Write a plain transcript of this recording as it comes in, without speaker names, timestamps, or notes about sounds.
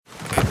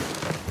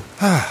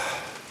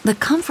The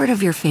comfort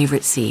of your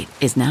favorite seat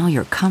is now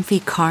your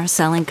comfy car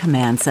selling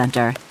command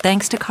center,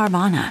 thanks to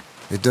Carvana.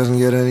 It doesn't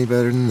get any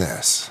better than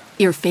this.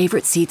 Your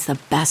favorite seat's the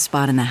best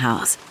spot in the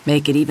house.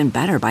 Make it even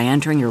better by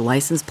entering your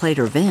license plate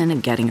or VIN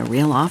and getting a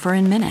real offer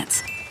in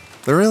minutes.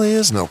 There really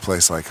is no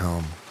place like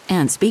home.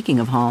 And speaking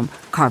of home,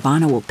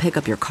 Carvana will pick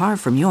up your car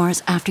from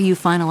yours after you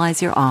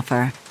finalize your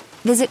offer.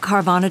 Visit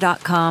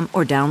Carvana.com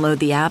or download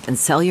the app and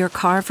sell your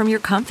car from your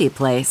comfy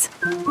place.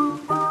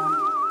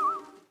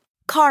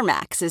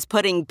 CarMax is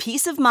putting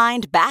peace of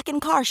mind back in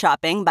car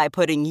shopping by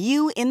putting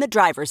you in the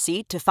driver's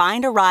seat to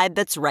find a ride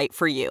that's right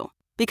for you.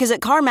 Because at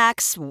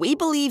CarMax, we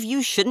believe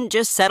you shouldn't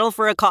just settle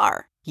for a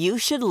car. You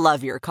should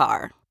love your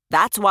car.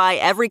 That's why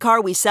every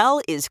car we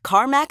sell is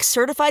CarMax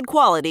certified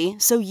quality,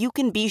 so you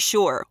can be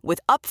sure with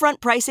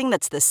upfront pricing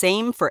that's the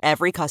same for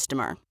every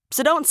customer.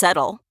 So don't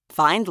settle.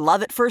 Find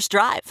love at first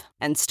drive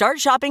and start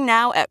shopping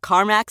now at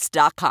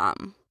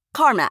CarMax.com.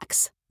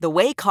 CarMax, the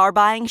way car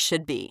buying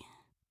should be.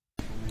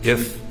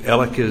 If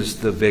Alec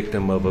is the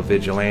victim of a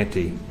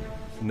vigilante,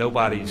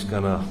 nobody's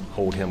going to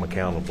hold him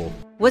accountable.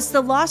 Was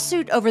the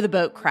lawsuit over the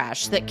boat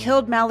crash that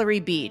killed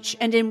Mallory Beach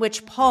and in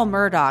which Paul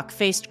Murdaugh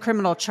faced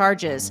criminal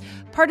charges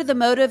part of the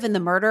motive in the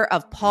murder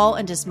of Paul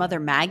and his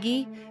mother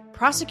Maggie?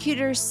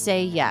 Prosecutors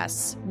say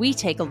yes. We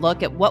take a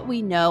look at what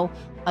we know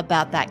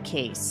about that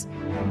case.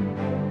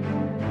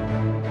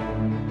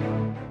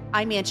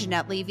 I'm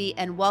Anjanette Levy,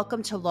 and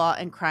welcome to Law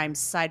and Crime's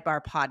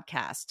Sidebar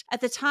Podcast. At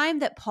the time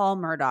that Paul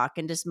Murdaugh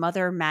and his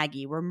mother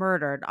Maggie were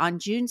murdered on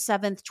June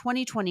 7th,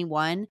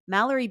 2021,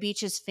 Mallory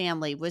Beach's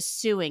family was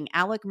suing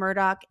Alec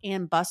Murdaugh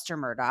and Buster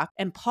Murdaugh,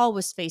 and Paul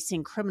was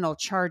facing criminal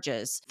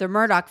charges. The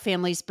Murdaugh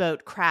family's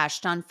boat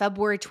crashed on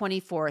February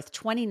 24th,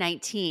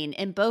 2019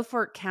 in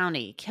Beaufort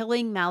County,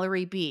 killing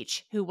Mallory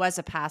Beach, who was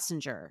a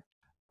passenger.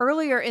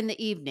 Earlier in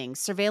the evening,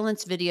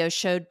 surveillance video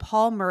showed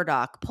Paul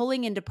Murdaugh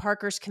pulling into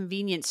Parker's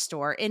convenience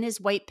store in his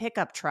white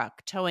pickup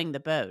truck, towing the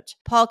boat.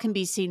 Paul can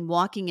be seen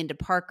walking into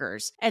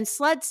Parker's, and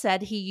SLED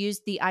said he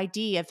used the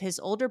ID of his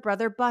older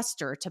brother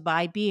Buster to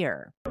buy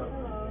beer.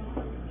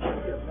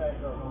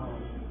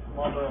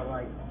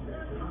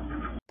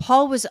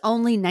 Paul was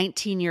only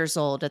 19 years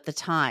old at the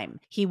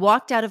time. He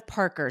walked out of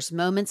Parker's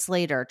moments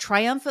later,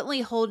 triumphantly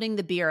holding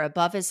the beer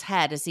above his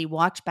head as he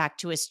walked back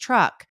to his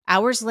truck.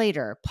 Hours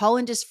later, Paul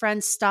and his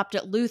friends stopped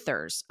at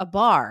Luther's, a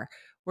bar,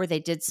 where they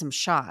did some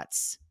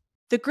shots.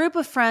 The group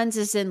of friends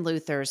is in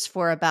Luther's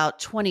for about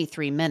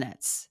 23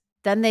 minutes.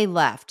 Then they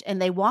left,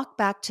 and they walked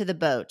back to the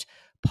boat.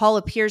 Paul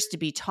appears to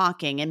be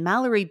talking, and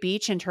Mallory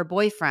Beach and her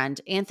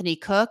boyfriend, Anthony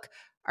Cook,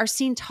 are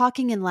seen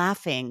talking and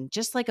laughing,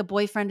 just like a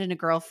boyfriend and a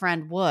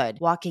girlfriend would,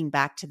 walking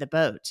back to the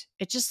boat.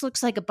 It just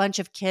looks like a bunch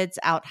of kids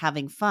out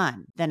having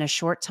fun. Then a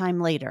short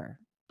time later.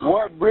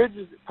 What bridge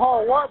is it?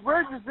 Paul, what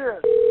bridge is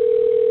this?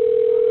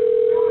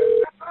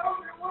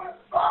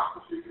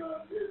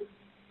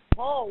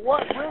 Paul,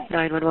 what bridge?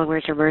 911,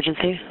 where's your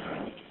emergency?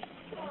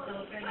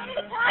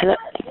 Hello?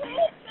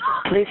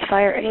 Police,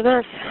 fire,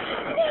 EMS.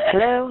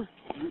 Hello?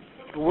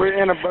 We're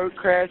in a boat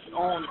crash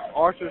on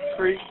Arthur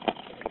Street.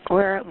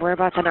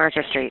 Whereabouts on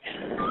Arthur Street?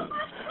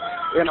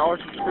 In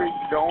Arthur Street,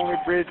 the only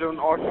bridge on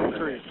Arthur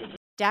Street.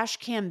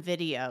 Dashcam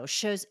video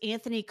shows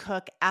Anthony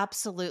Cook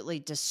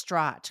absolutely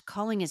distraught,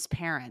 calling his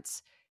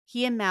parents.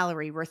 He and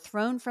Mallory were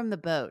thrown from the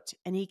boat,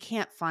 and he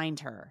can't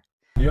find her.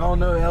 Y'all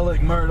know Alec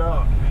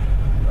Murdaugh? Oh,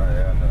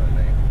 yeah, I know that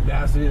name.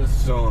 That's his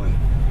son.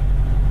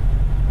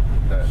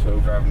 That's so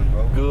driving the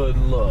boat. Good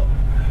luck.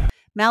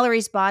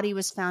 Mallory's body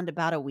was found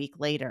about a week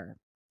later.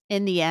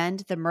 In the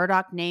end, the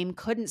Murdaugh name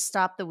couldn't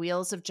stop the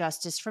wheels of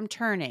justice from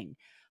turning.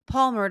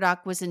 Paul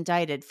Murdaugh was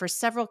indicted for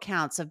several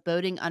counts of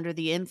boating under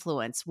the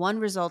influence, one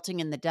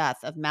resulting in the death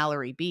of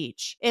Mallory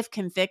Beach. If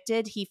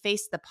convicted, he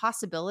faced the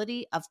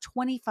possibility of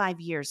 25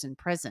 years in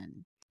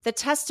prison. The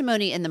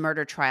testimony in the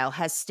murder trial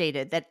has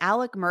stated that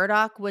Alec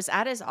Murdaugh was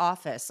at his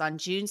office on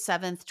June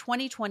 7th,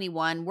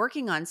 2021,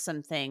 working on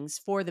some things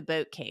for the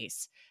boat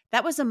case.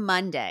 That was a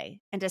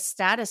Monday, and a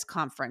status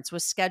conference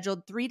was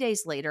scheduled 3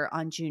 days later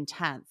on June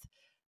 10th.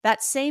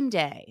 That same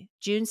day,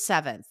 June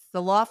 7th,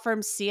 the law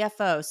firm's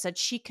CFO said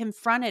she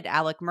confronted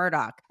Alec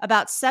Murdaugh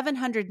about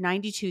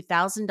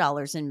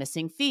 $792,000 in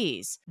missing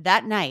fees.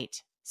 That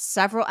night,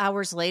 several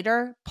hours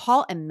later,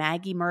 Paul and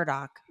Maggie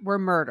Murdaugh were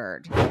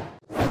murdered.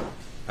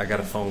 I got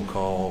a phone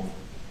call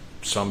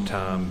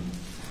sometime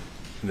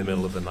in the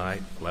middle of the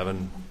night,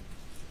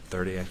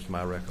 11:30 after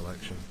my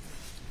recollection.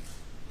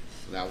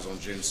 That was on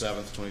June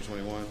 7th,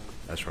 2021?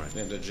 That's right.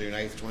 Into June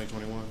 8th,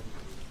 2021?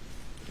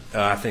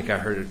 I think I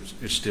heard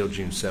it's still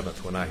June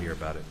 7th when I hear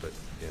about it, but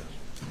yes.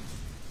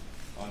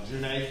 On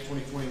June 8th,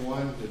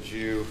 2021, did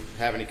you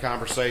have any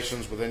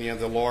conversations with any of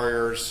the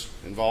lawyers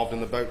involved in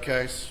the boat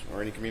case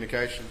or any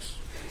communications?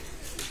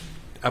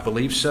 I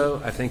believe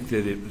so. I think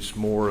that it was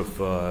more of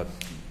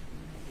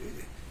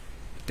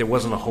there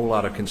wasn't a whole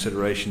lot of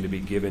consideration to be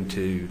given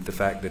to the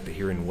fact that the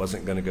hearing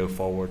wasn't going to go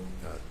forward.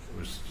 It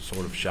was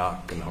sort of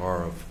shock and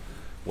horror of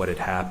what had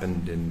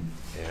happened, and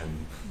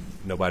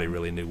nobody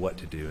really knew what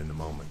to do in the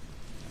moment.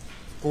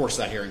 Of course,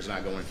 that hearing's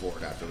not going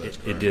forward after this.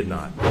 It did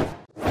not.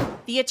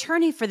 The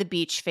attorney for the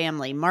Beach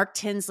family, Mark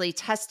Tinsley,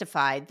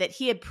 testified that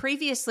he had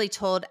previously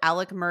told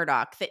Alec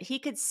Murdaugh that he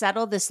could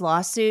settle this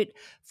lawsuit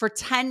for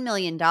 $10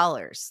 million.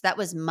 That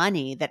was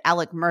money that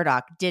Alec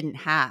Murdaugh didn't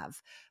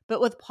have. But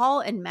with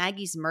Paul and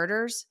Maggie's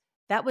murders,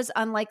 that was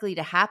unlikely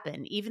to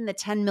happen, even the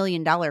 $10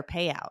 million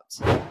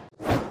payout.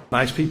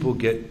 Nice people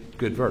get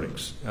good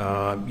verdicts.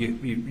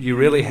 You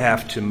really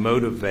have to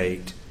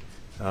motivate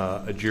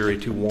a jury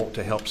to want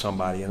to help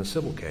somebody in a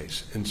civil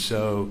case. And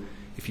so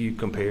if you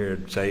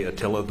compared, say,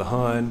 Attila the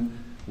Hun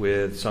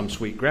with some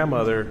sweet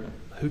grandmother,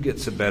 who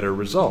gets a better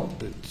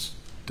result? It's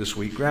the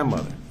sweet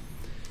grandmother.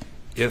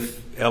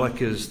 If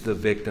Alec is the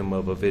victim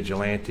of a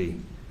vigilante,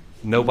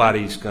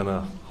 nobody's going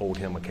to hold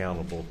him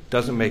accountable.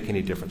 Doesn't make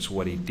any difference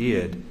what he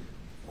did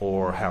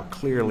or how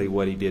clearly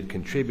what he did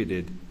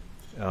contributed.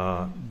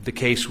 The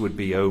case would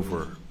be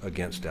over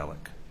against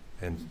Alec.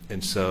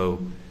 And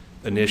so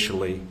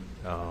initially,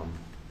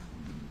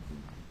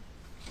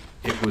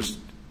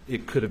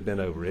 it could have been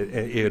over.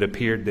 It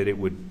appeared that it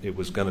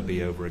was going to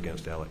be over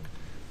against Alec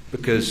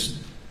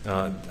because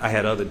I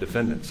had other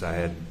defendants. I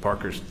had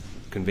Parker's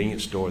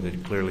convenience store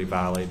that clearly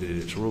violated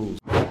its rules.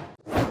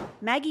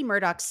 Maggie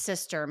Murdaugh's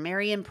sister,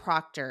 Marion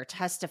Proctor,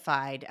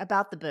 testified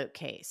about the boat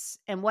case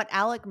and what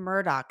Alec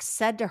Murdaugh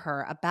said to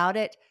her about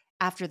it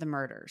after the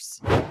murders.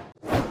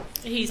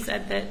 He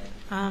said that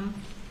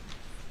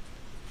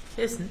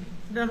his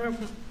number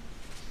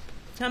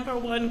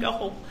one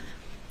goal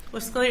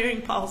was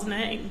clearing Paul's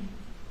name.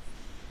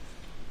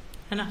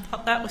 And I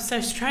thought that was so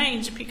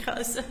strange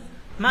because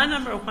my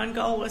number one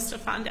goal was to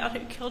find out who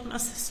killed my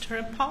sister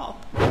and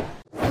Paul.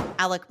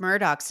 Alec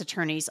Murdaugh's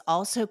attorneys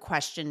also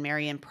questioned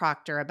Marion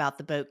Proctor about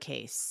the boat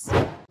case.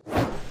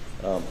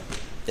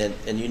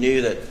 And you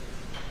knew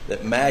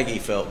that Maggie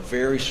felt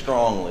very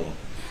strongly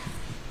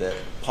that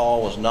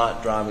Paul was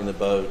not driving the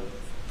boat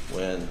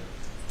when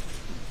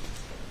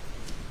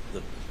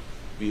the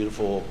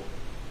beautiful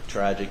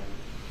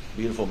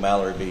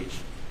Mallory Beach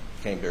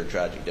came to her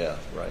tragic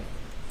death, right?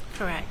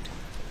 Correct.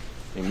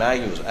 I mean,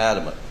 Maggie was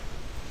adamant.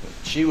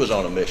 She was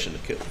on a mission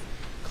to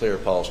clear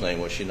Paul's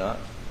name, was she not?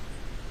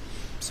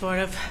 Sort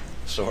of.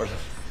 Sort of.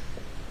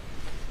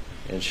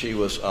 And she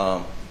was,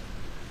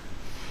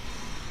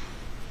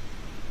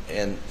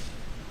 and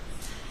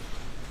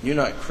you're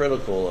not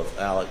critical of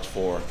Alex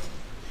for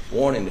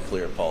wanting to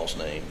clear Paul's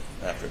name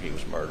after he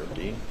was murdered,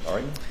 are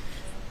you?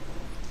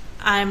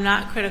 I'm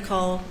not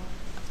critical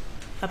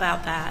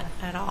about that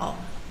at all.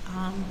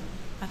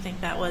 I think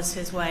that was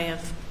his way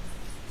of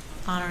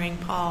honoring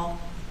Paul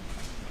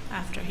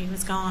after he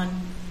was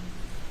gone.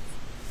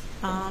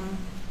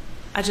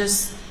 I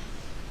just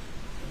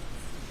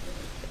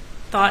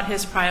thought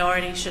his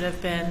priority should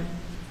have been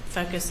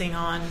focusing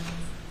on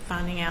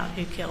finding out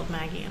who killed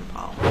Maggie and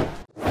Paul.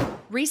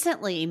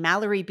 Recently,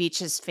 Mallory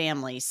Beach's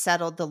family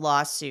settled the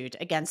lawsuit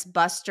against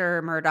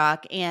Buster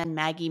Murdaugh and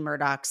Maggie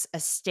Murdaugh's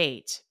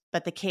estate,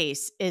 but the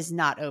case is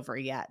not over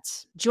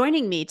yet.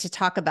 Joining me to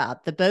talk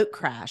about the boat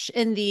crash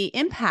and the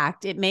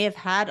impact it may have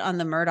had on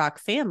the Murdaugh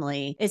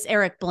family is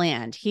Eric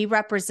Bland. He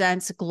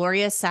represents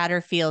Gloria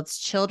Satterfield's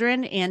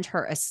children and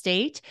her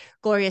estate.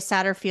 Gloria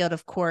Satterfield,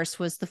 of course,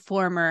 was the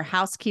former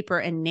housekeeper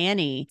and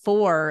nanny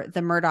for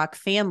the Murdaugh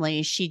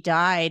family. She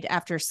died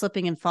after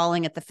slipping and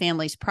falling at the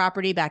family's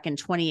property back in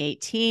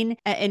 2018.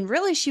 And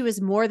really, she was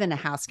more than a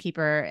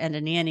housekeeper and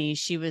a nanny.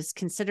 She was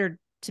considered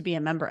to be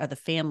a member of the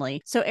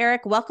family. So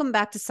Eric, welcome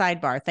back to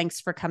Sidebar. Thanks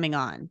for coming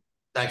on.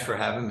 Thanks for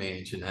having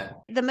me, Jeanette.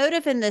 The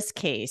motive in this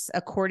case,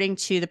 according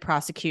to the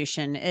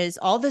prosecution, is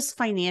all this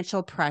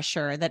financial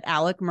pressure that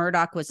Alec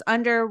Murdaugh was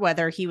under,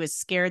 whether he was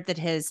scared that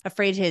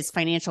afraid his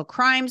financial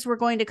crimes were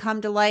going to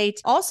come to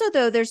light. Also,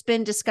 though, there's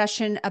been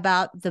discussion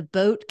about the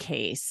boat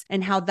case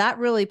and how that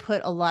really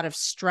put a lot of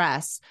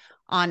stress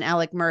on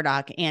Alec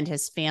Murdaugh and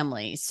his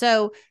family.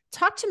 So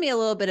talk to me a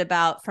little bit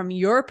about, from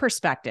your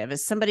perspective,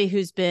 as somebody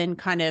who's been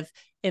kind of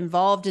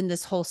involved in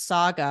this whole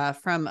saga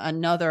from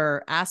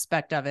another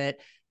aspect of it,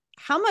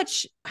 how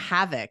much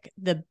havoc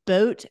the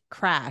boat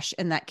crash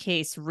in that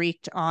case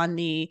wreaked on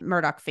the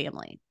Murdaugh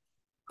family?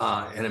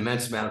 An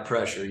immense amount of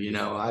pressure. You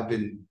know, I've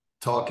been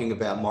talking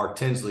about Mark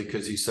Tinsley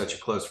because he's such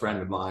a close friend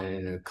of mine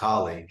and a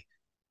colleague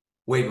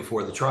way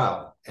before the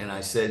trial. And I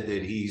said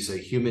that he's a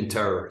human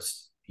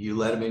terrorist. You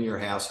let him in your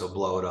house, he'll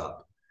blow it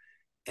up.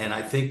 And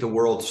I think the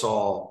world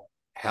saw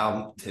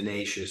how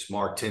tenacious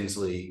Mark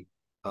Tinsley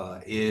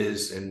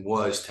is and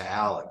was to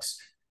Alex,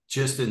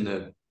 just in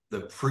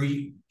the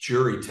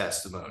pre-jury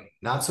testimony,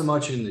 not so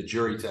much in the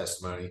jury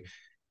testimony,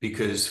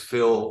 because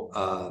Phil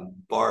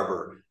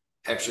Barber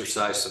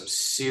exercised some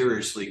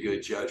seriously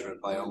good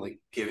judgment by only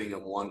giving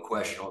him one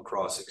question on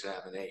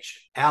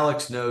cross-examination.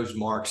 Alex knows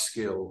Mark's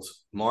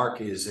skills.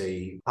 Mark is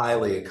a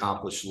highly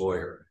accomplished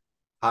lawyer,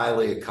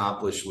 highly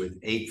accomplished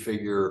with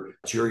 8-figure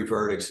jury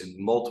verdicts and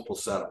multiple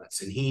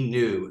settlements. And he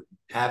knew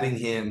having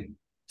him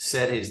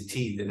set his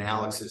teeth in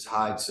Alex's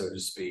hide, so to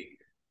speak,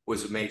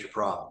 was a major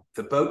problem.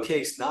 The boat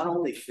case, not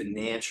only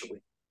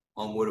financially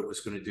on what it was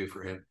going to do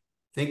for him,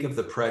 think of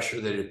the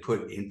pressure that it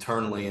put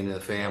internally into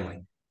the family.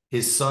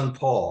 His son,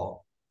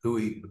 Paul, who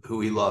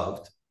he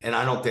loved, And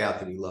I don't doubt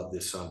that he loved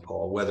his son,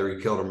 Paul. Whether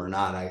he killed him or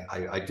not,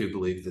 I do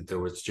believe that there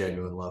was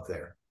genuine love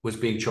there. Was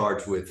being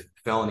charged with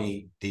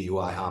felony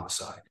DUI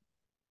homicide,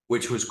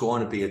 which was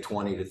going to be a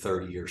 20 to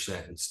 30 year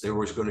sentence. There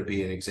was going to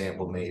be an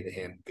example made of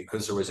him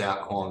because there was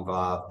alcohol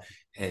involved,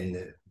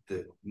 and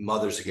the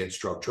Mothers Against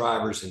Drunk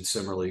Drivers, and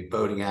similarly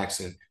boating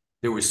accident.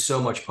 There was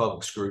so much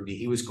public scrutiny.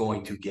 He was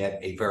going to get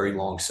a very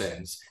long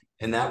sentence.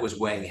 And that was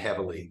weighing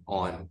heavily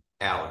on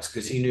Alex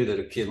because he knew that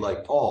a kid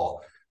like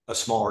Paul, a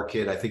smaller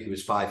kid, I think he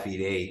was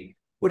 5'8",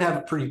 would have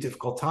a pretty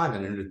difficult time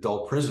in an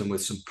adult prison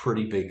with some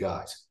pretty big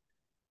guys.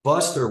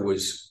 Buster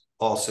was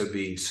also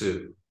being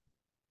sued.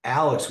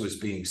 Alex was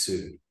being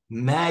sued.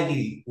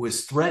 Maggie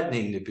was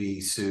threatening to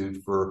be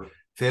sued for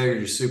failure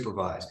to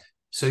supervise.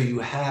 So you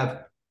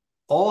have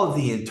all of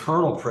the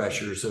internal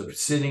pressures of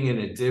sitting at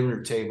a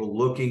dinner table,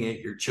 looking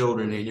at your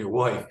children and your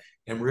wife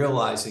and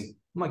realizing,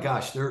 oh my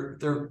gosh, they're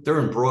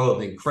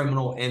embroiled in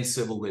criminal and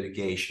civil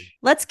litigation.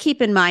 Let's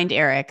keep in mind,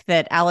 Eric,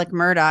 that Alec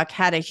Murdaugh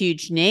had a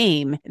huge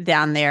name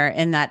down there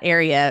in that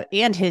area,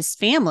 and his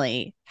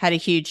family had a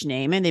huge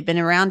name, and they've been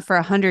around for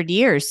 100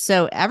 years.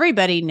 So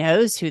everybody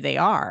knows who they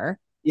are.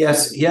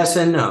 Yes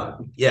and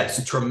no.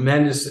 Yes,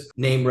 tremendous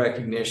name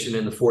recognition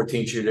in the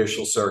 14th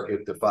Judicial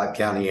Circuit, the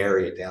 5-county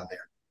area down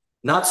there.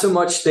 Not so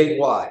much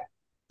statewide.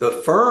 The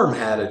firm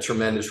had a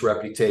tremendous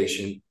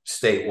reputation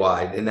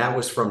statewide, and that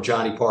was from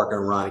Johnny Parker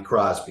and Ronnie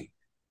Crosby,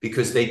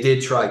 because they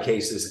did try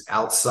cases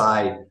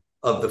outside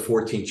of the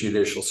 14th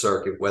Judicial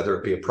Circuit, whether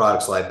it be a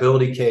products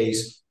liability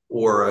case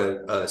or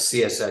a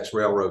CSX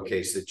railroad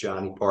case that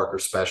Johnny Parker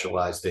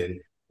specialized in,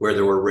 where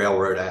there were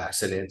railroad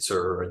accidents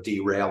or a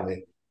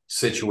derailment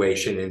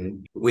situation.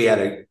 And we had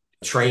a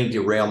train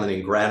derailment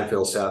in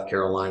Graniteville, South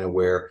Carolina,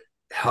 where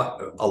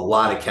a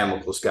lot of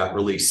chemicals got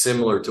released,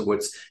 similar to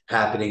what's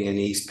happening in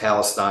East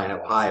Palestine,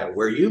 Ohio,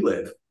 where you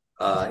live,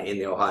 in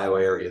the Ohio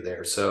area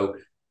there. So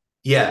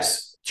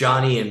yes,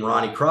 Johnny and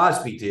Ronnie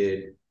Crosby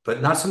did,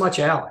 but not so much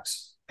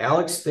Alex.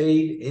 Alex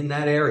stayed in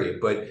that area,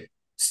 but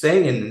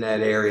staying in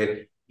that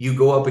area, you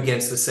go up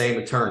against the same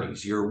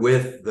attorneys. You're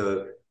with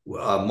the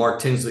Mark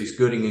Tinsley's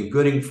Gooding and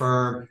Gooding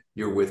firm.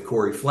 You're with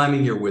Corey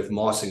Fleming. You're with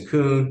Moss and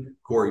Kuhn,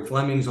 Corey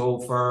Fleming's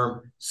old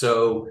firm.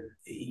 So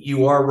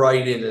you are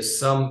right in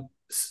some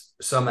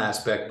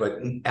aspect, but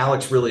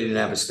Alex really didn't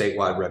have a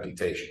statewide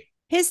reputation.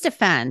 His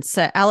defense,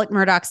 Alec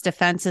Murdaugh's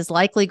defense, is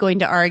likely going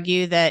to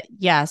argue that,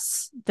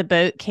 yes, the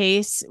boat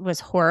case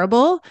was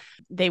horrible.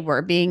 They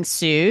were being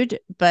sued,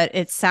 but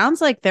it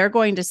sounds like they're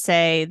going to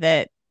say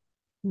that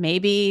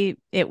maybe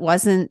it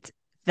wasn't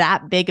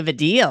that big of a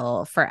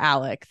deal for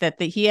Alec,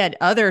 that he had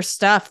other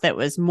stuff that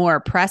was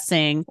more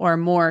pressing or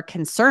more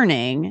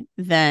concerning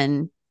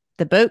than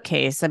the boat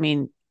case. I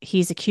mean,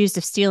 he's accused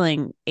of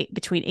stealing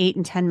between $8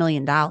 and $10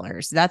 million.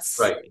 That's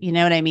right. You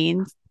know what I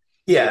mean?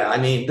 Yeah.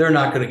 I mean, they're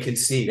not going to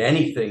concede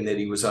anything that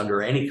he was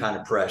under any kind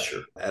of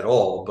pressure at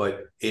all.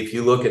 But if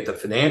you look at the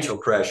financial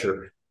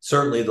pressure,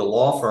 certainly the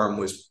law firm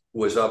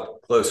was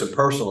up close and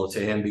personal to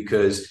him,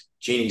 because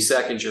Jeannie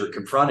Seckinger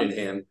confronted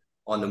him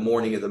on the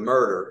morning of the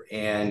murder.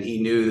 And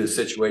he knew the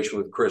situation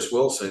with Chris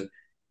Wilson,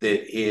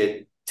 that he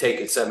had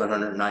taken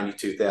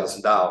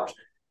 $792,000.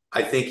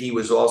 I think he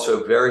was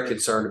also very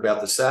concerned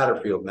about the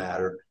Satterfield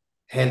matter,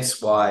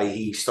 hence why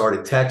he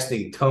started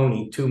texting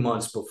Tony 2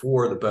 months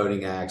before the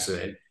boating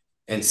accident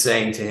and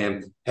saying to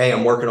him, hey,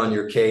 I'm working on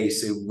your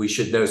case. We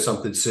should know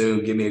something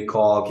soon. Give me a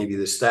call. I'll give you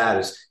the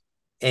status.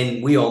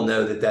 And we all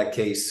know that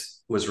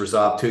case was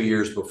resolved 2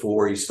 years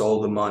before. He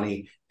stole the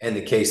money, and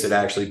the case had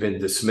actually been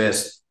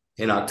dismissed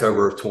in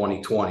October of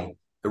 2020.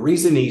 The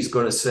reason he's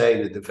going to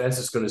say, the defense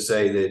is going to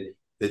say that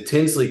the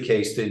Tinsley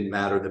case didn't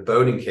matter, the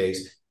boating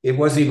case, it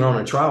wasn't even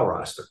on a trial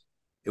roster.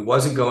 It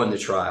wasn't going to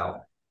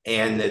trial.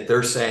 And that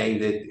they're saying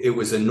that it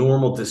was a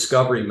normal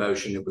discovery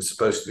motion that was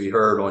supposed to be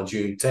heard on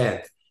June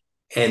 10th.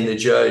 And the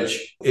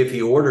judge, if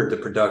he ordered the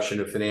production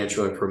of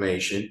financial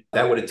information,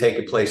 that would have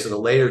taken place at a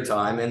later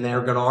time. And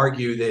they're going to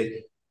argue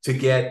that to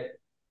get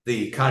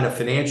the kind of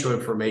financial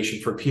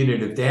information for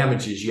punitive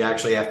damages, you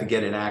actually have to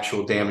get an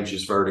actual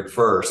damages verdict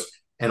first.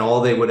 And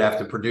all they would have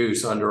to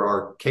produce under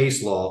our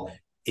case law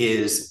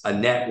is a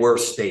net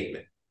worth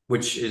statement,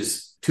 which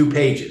is 2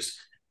 pages.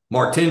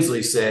 Mark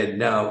Tinsley said,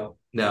 no,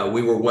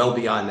 we were well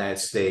beyond that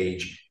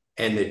stage.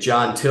 And that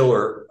John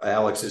Tiller,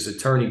 Alex's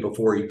attorney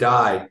before he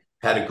died,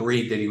 had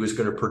agreed that he was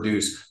going to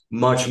produce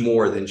much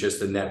more than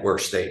just a net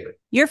worth statement.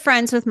 You're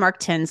friends with Mark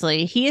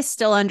Tinsley. He is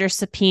still under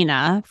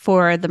subpoena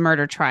for the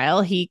murder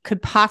trial. He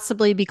could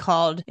possibly be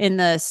called in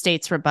the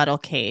state's rebuttal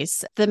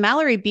case. The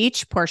Mallory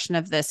Beach portion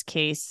of this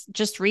case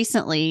just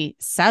recently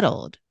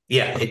settled.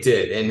 Yeah, it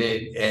did. And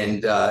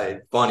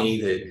it's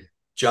funny that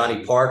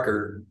Johnny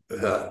Parker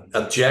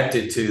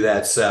objected to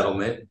that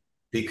settlement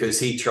because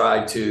he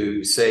tried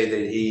to say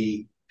that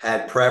he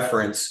had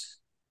preference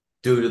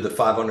due to the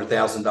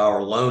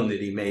 $500,000 loan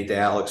that he made to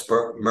Alex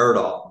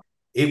Murdaugh.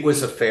 It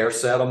was a fair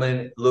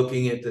settlement.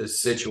 Looking at the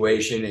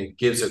situation, it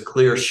gives a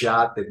clear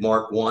shot that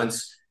Mark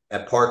wants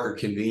at Parker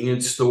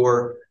Convenience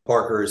Store.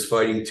 Parker is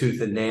fighting tooth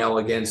and nail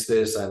against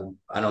this.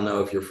 I don't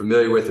know if you're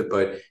familiar with it,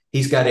 but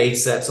he's got 8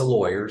 sets of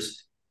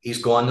lawyers.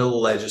 He's gone to the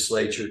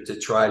legislature to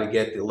try to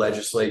get the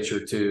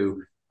legislature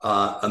to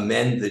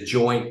amend the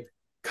joint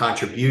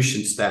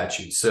contribution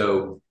statute.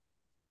 So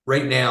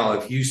right now,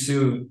 if you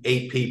sue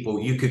 8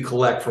 people, you could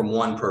collect from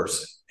one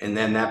person. And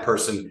then that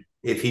person,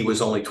 if he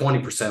was only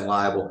 20%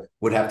 liable,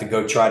 would have to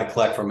go try to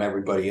collect from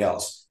everybody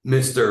else.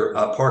 Mr.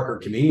 Parker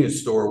Convenience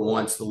Store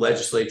wants the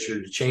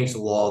legislature to change the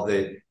law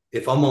that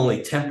if I'm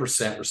only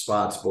 10%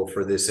 responsible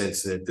for this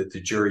incident that the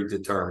jury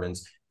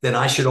determines, then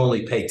I should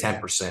only pay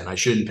 10%. I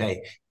shouldn't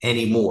pay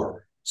any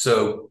more.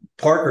 So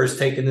Parker has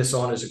taken this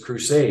on as a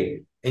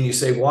crusade. And you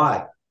say,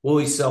 why? Well,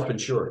 he's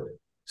self-insured.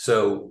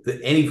 So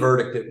any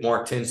verdict that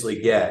Mark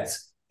Tinsley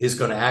gets is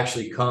going to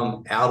actually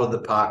come out of the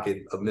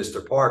pocket of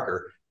Mr.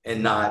 Parker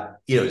and not,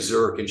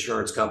 Zurich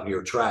Insurance Company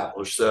or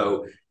Travelers.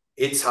 So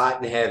it's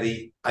hot and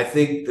heavy. I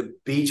think the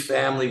Beach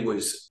family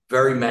was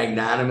very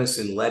magnanimous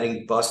in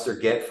letting Buster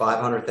get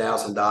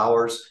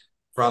 $500,000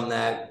 from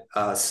that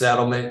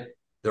settlement.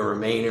 The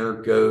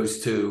remainder goes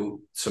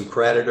to some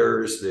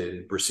creditors.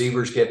 The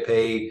receivers get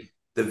paid.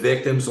 The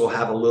victims will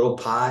have a little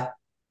pot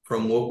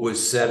from what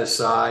was set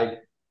aside.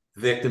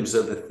 Victims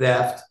of the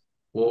theft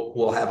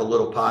will have a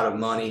little pot of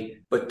money.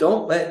 But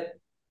don't let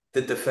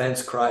the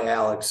defense cry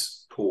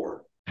Alex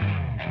poor.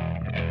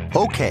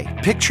 Okay,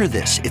 picture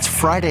this. It's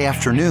Friday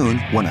afternoon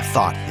when a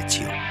thought hits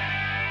you.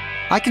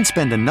 I can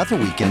spend another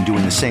weekend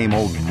doing the same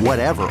old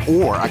whatever,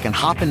 or I can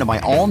hop into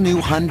my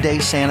all-new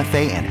Hyundai Santa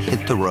Fe and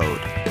hit the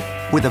road.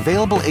 With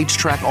available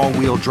H-Track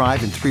all-wheel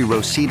drive and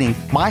 3-row seating,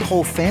 my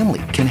whole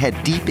family can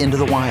head deep into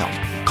the wild.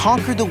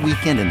 Conquer the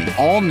weekend in the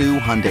all-new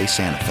Hyundai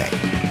Santa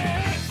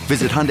Fe.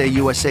 Visit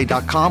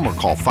HyundaiUSA.com or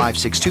call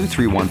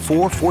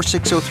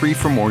 562-314-4603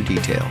 for more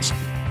details.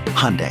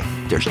 Hyundai,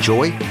 there's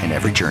joy in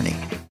every journey.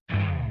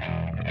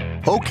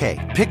 Okay,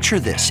 picture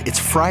this. It's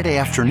Friday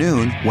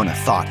afternoon when a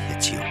thought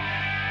hits you.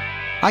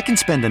 I can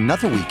spend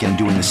another weekend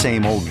doing the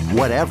same old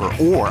whatever,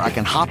 or I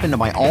can hop into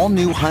my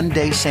all-new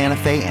Hyundai Santa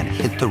Fe and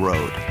hit the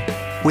road.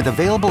 With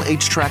available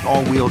H-Track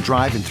all-wheel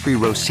drive and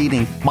 3-row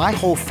seating, my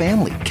whole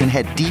family can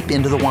head deep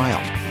into the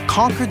wild.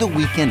 Conquer the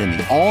weekend in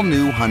the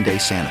all-new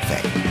Hyundai Santa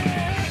Fe.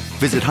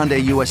 Visit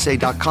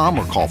HyundaiUSA.com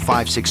or call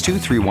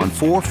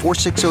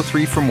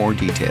 562-314-4603 for more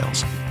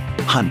details.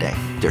 Hyundai,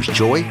 there's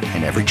joy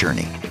in every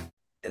journey.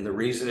 And the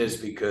reason is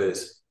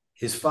because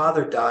his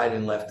father died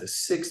and left a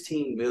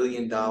 $16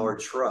 million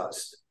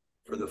trust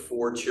for the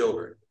 4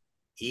 children.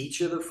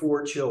 Each of the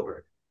 4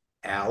 children,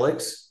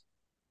 Alex,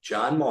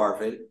 John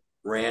Marvin,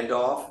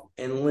 Randolph,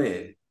 and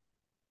Lynn,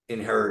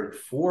 inherited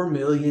 $4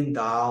 million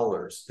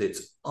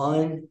that's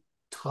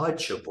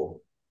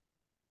untouchable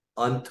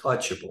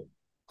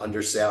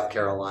under South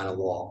Carolina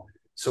law.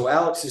 So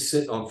Alex is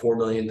sitting on $4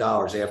 million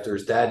after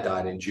his dad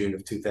died in June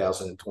of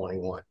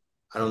 2021.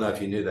 I don't know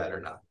if you knew that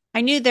or not. I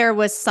knew there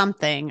was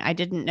something. I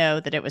didn't know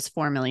that it was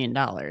 $4 million.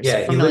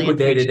 Yeah, he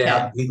liquidated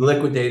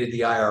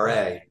the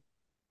IRA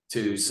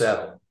to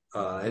settle.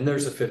 And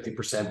there's a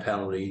 50%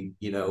 penalty,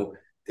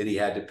 that he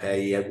had to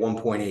pay. He had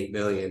 $1.8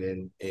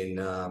 million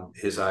in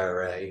his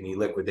IRA, and he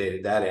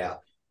liquidated that out.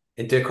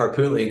 And Dick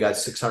Harpootlian got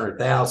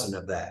 $600,000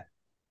 of that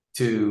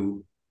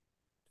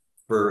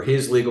for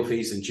his legal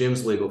fees and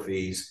Jim's legal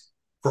fees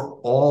for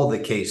all the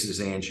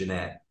cases,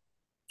 Anjanette.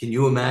 Can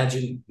you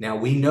imagine? Now,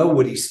 we know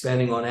what he's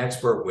spending on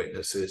expert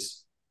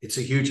witnesses. It's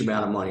a huge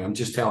amount of money. I'm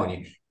just telling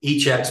you.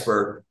 Each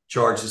expert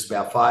charges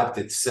about $500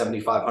 to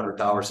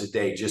 $7,500 a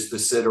day just to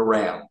sit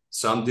around.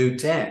 Some do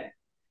 10.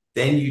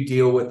 Then you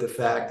deal with the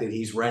fact that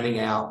he's renting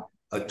out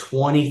a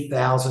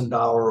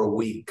 $20,000 a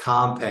week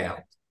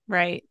compound.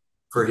 Right.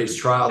 For his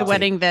trial. The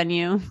wedding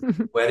venue.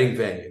 Wedding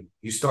venue.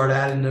 You start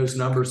adding those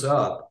numbers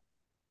up,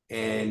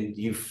 and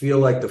you feel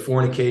like the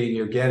fornicating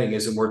you're getting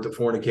isn't worth the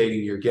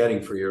fornicating you're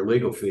getting for your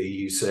legal fee.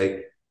 You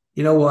say,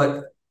 you know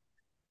what?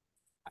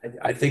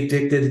 I think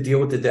Dick did a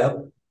deal with the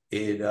devil.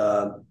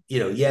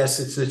 Yes,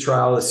 it's the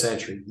trial of the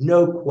century.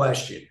 No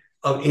question.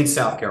 In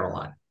South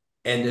Carolina.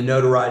 And the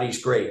notoriety is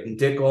great. And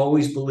Dick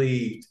always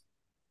believed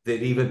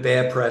that even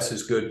bad press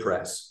is good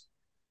press.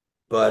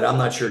 But I'm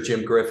not sure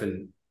Jim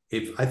Griffin,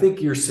 I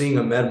think you're seeing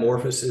a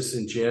metamorphosis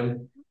in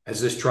Jim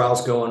as this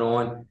trial's going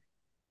on.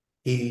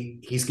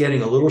 He's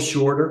getting a little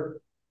shorter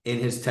in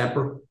his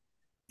temper.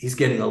 He's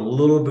getting a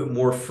little bit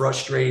more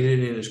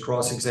frustrated in his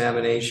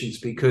cross-examinations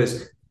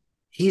because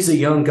he's a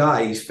young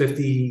guy. He's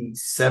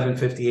 57,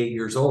 58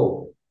 years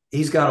old.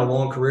 He's got a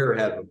long career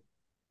ahead of him.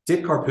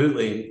 Dick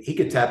Harpootlian, he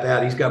could tap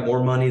out. He's got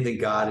more money than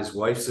God. His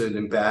wife's an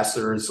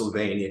ambassador in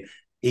Sylvania.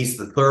 He's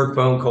the 3rd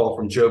phone call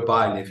from Joe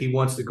Biden. If he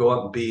wants to go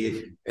up and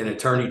be an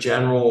attorney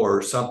general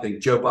or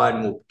something, Joe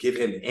Biden will give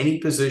him any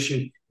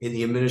position in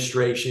the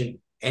administration,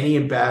 any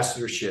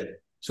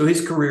ambassadorship. So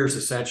his career is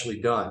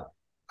essentially done.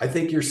 I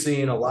think you're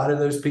seeing a lot of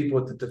those people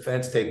at the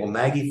defense table.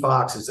 Maggie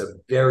Fox is a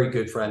very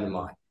good friend of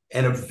mine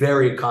and a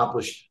very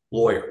accomplished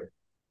lawyer.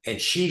 And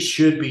she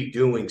should be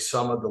doing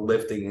some of the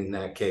lifting in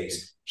that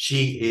case.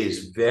 She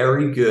is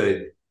very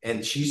good,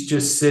 and she's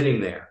just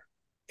sitting there.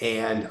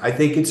 And I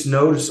think it's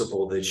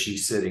noticeable that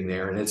she's sitting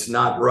there, and it's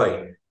not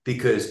right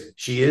because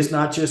she is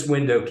not just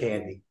window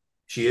candy.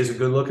 She is a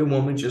good-looking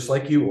woman just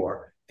like you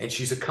are, and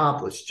she's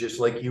accomplished just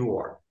like you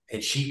are.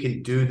 and she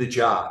can do the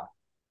job.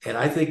 And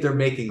I think they're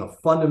making a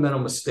fundamental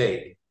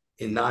mistake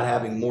in not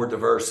having more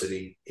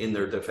diversity in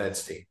their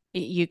defense team.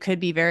 You could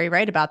be very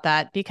right about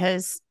that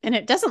and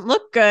it doesn't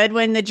look good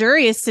when the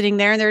jury is sitting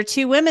there and there are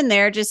two women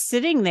there just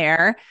sitting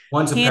there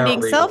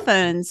handing cell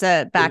phones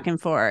back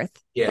and forth.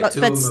 Yeah,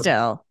 but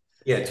still.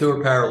 Yeah, two are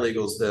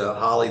paralegals, the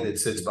Holly that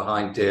sits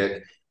behind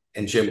Dick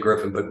and Jim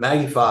Griffin. But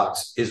Maggie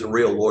Fox is a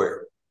real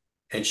lawyer,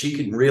 and she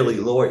can really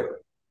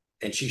lawyer,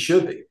 and she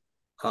should be.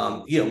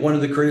 One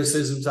of the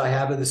criticisms I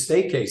have of the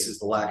state case is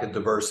the lack of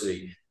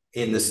diversity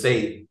in the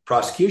state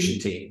prosecution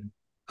team.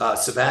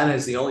 Savannah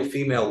is the only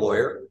female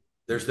lawyer.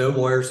 There's no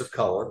lawyers of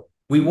color.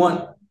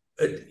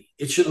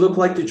 It should look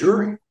like the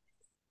jury.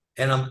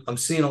 And I'm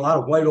seeing a lot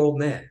of white old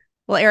men.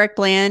 Well, Eric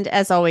Bland,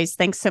 as always,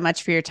 thanks so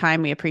much for your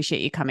time. We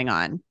appreciate you coming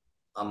on.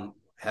 I'm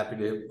happy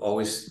to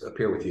always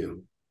appear with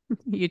you.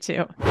 You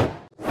too.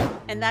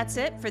 And that's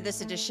it for this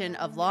edition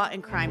of Law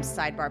and Crime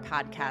Sidebar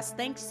Podcast.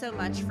 Thanks so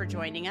much for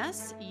joining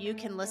us. You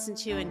can listen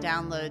to and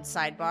download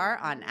Sidebar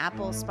on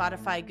Apple,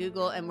 Spotify,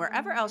 Google, and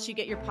wherever else you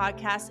get your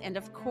podcasts. And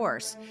of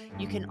course,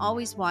 you can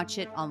always watch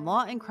it on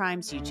Law and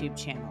Crime's YouTube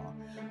channel.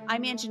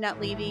 I'm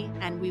Anjanette Levy,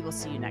 and we will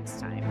see you next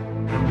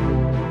time.